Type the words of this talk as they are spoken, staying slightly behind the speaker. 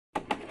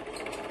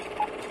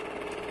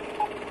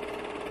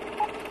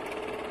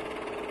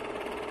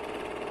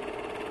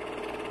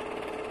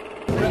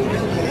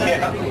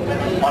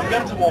I'm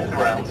going to walk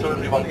around so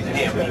everyone can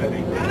hear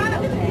me.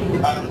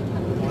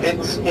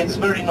 It's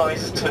very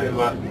nice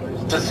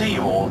to see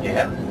you all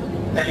here.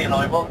 Elly and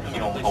I welcome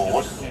you on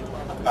board.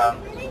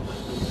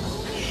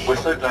 We're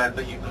so glad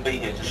that you can be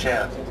here to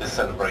share this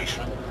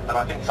celebration, and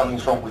I think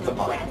something's wrong with the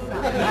mic.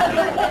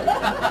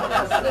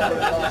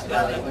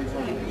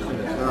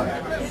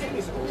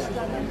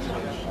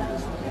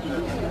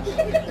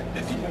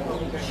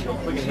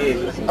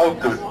 Oh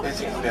good, it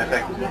seems to be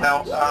okay.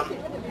 Now,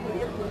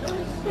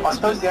 I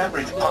suppose the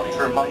average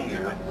punter among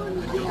you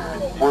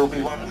will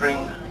be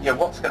wondering, yeah,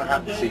 what's going to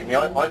happen this evening?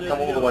 I've come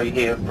all the way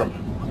here from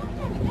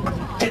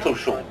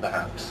Tittleshort,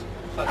 perhaps.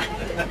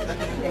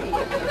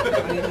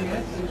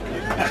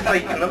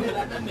 Fakenham.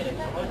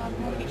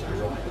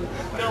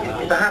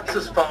 Perhaps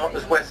as far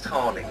as West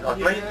Harding. I've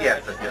made the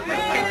effort, you're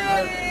thinking.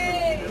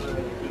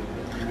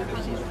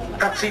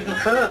 Perhaps even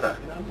further.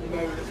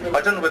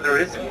 I don't know whether there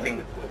is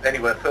anything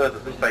anywhere further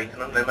than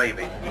Fakenham, there may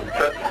be.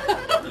 But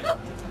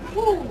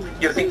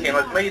you're thinking,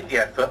 I've made the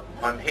effort,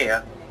 I'm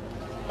here,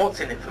 what's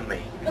in it for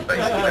me, basically?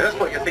 That's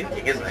what you're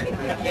thinking, isn't it?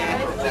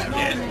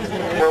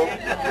 Well,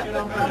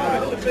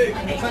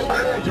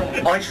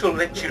 I shall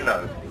let you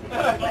know.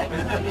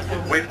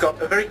 We've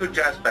got a very good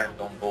jazz band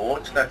on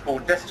board. They're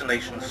called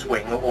Destination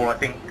Swing, or I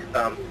think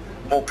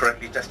more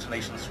correctly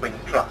Destination Swing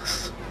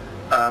Plus.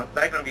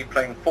 They're going to be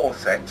playing 4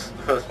 sets,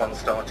 the first one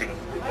starting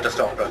just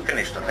after I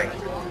finished, I think.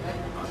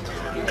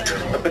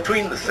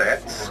 Between the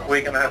sets,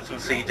 we're going to have some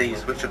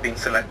CDs which have been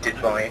selected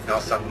by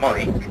our son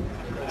Mike.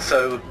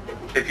 So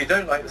if you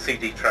don't like the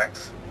CD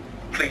tracks,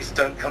 please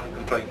don't come and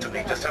complain to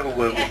me, just have a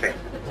word with him.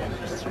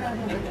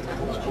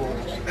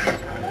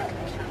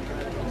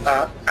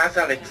 As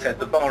Alex said,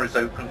 the bar is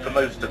open for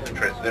most of the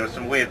trip. There are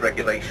some weird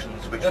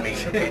regulations which mean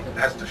it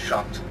has to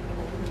shut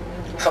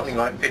something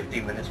like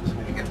 15 minutes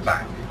before we get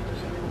back.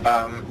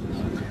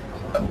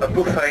 A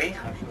buffet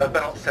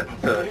about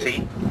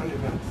 7:30,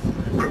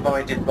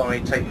 provided by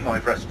Take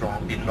 5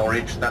 restaurant in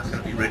Norwich. That's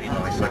going to be really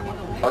nice.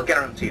 I'll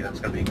guarantee that's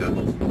going to be good.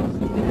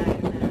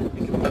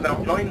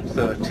 About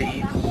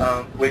 9:30,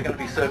 we're going to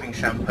be serving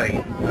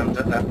champagne, and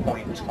at that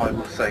point I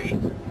will say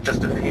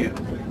just a few,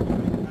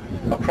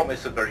 I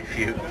promise a very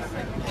few,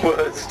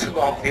 words to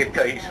mark the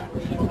occasion.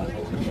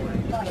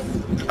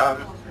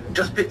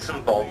 Just bits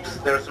and bobs.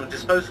 There are some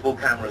disposable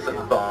cameras at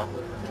the bar.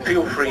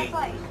 Feel free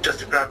just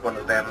to grab one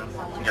of them,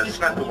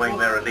 snap away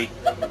merrily,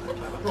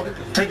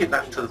 take it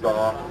back to the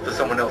bar for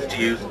someone else to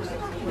use.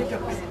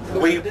 And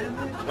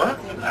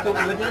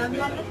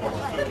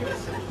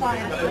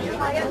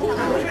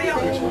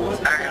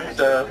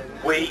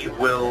we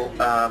will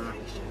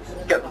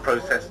get them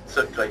processed,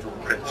 circulate all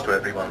the prints to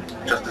everyone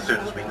just as soon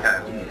as we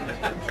can.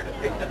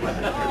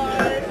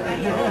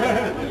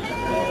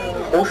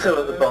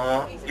 Also at the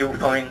bar, you'll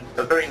find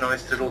a very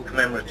nice little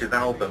commemorative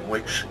album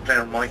which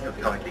Claire and Mike have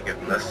kindly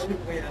given us.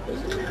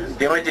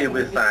 The idea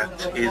with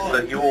that is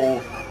that you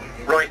all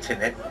write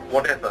in it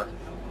whatever,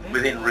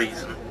 within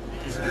reason,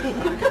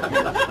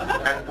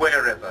 and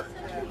wherever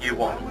you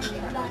want.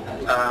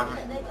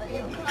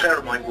 Claire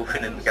and Mike will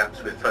fill in the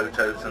gaps with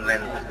photos, and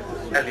then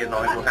Elly and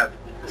I will have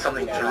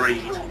something to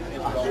read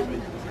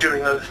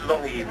during those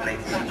long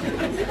evenings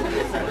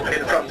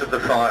in front of the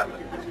fire.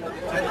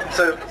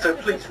 So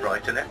please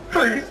write in it,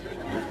 please.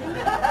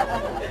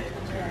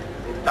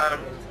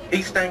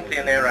 East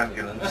Anglian Air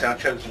Ambulance, our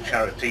chosen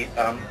charity,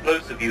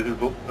 loads of you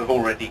who have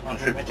already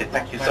contributed,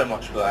 thank you so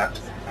much for that.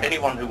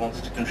 Anyone who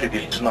wants to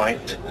contribute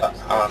tonight,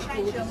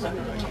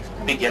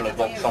 big yellow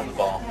box on the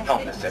bar,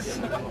 can't miss it.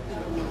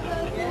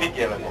 Big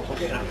yellow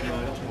box.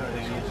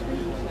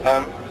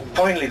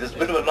 Finally, there's a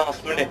bit of a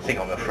last minute thing,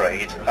 I'm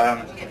afraid.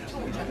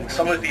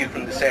 Some of you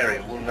from this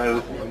area will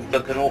know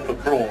that the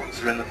Norfolk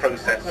Broads are in the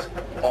process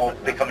of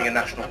becoming a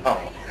national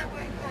park.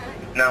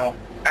 Now,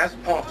 as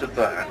part of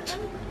that,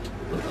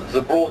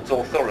 the Broads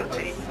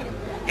Authority,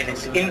 in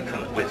its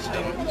infinite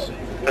wisdom,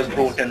 has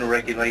brought in a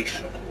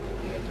regulation.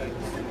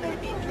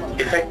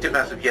 Effective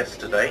as of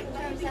yesterday,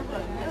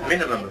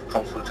 minimum of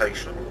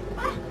consultation.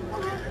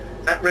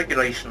 That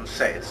regulation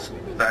says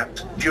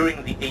that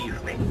during the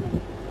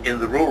evening, in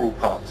the rural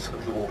parts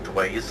of the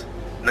waterways,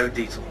 no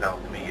diesel power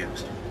can be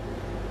used.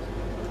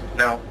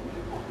 Now,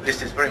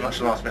 this is very much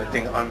a last minute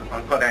thing. I'm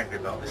quite angry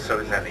about this, so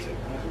is Elly.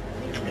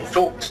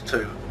 Talked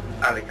to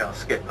Alec, our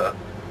skipper.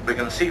 We're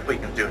going to see if we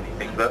can do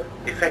anything, but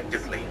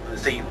effectively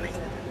this evening,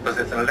 because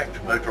there's an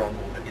electric motor on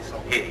board, it's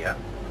not here yet.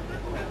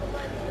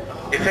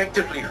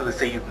 Effectively for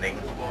this evening,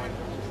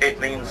 it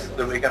means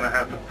that we're going to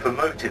have, for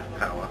motive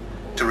power,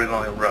 to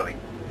rely on rowing.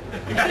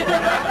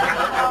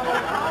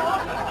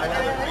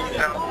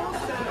 Now,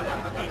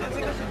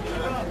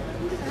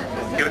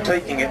 you're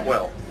taking it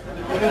well.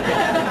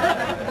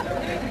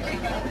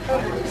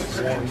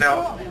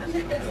 Now,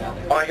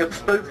 I have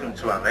spoken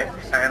to Alec,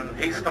 and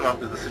he's come up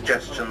with a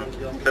suggestion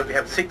that we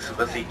have 6 of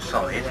us each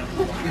side,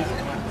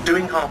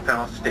 doing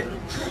half-hour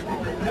stints.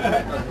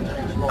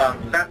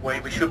 That way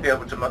we should be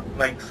able to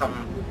make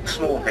some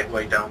small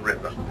headway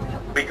downriver.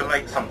 We can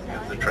make something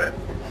of the trip.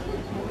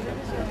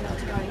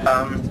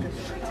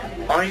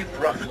 I've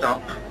roughed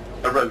up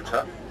a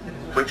rota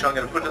which I'm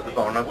going to put at the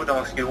bar, and I would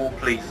ask you all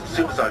please, as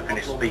soon as I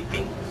finish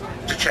speaking,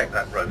 to check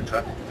that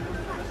rota.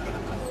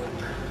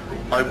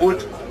 I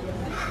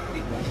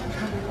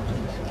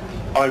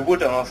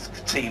would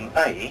ask Team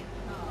A,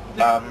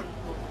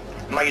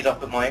 made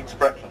up of my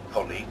ex-Bretland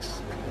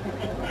colleagues,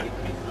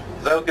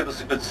 they'll give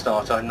us a good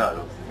start, I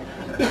know,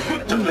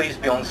 to please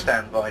be on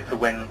standby for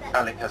when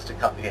Alec has to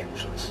cut the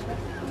engines.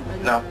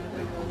 Now,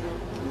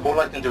 all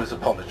I can do is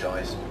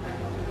apologise.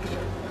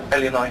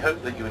 Elly and I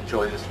hope that you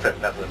enjoy this trip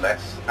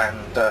nevertheless,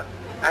 and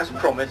as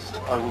promised,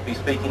 I will be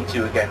speaking to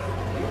you again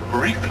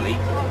briefly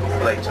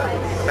later.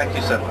 Thank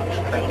you so much.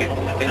 Thank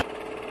you.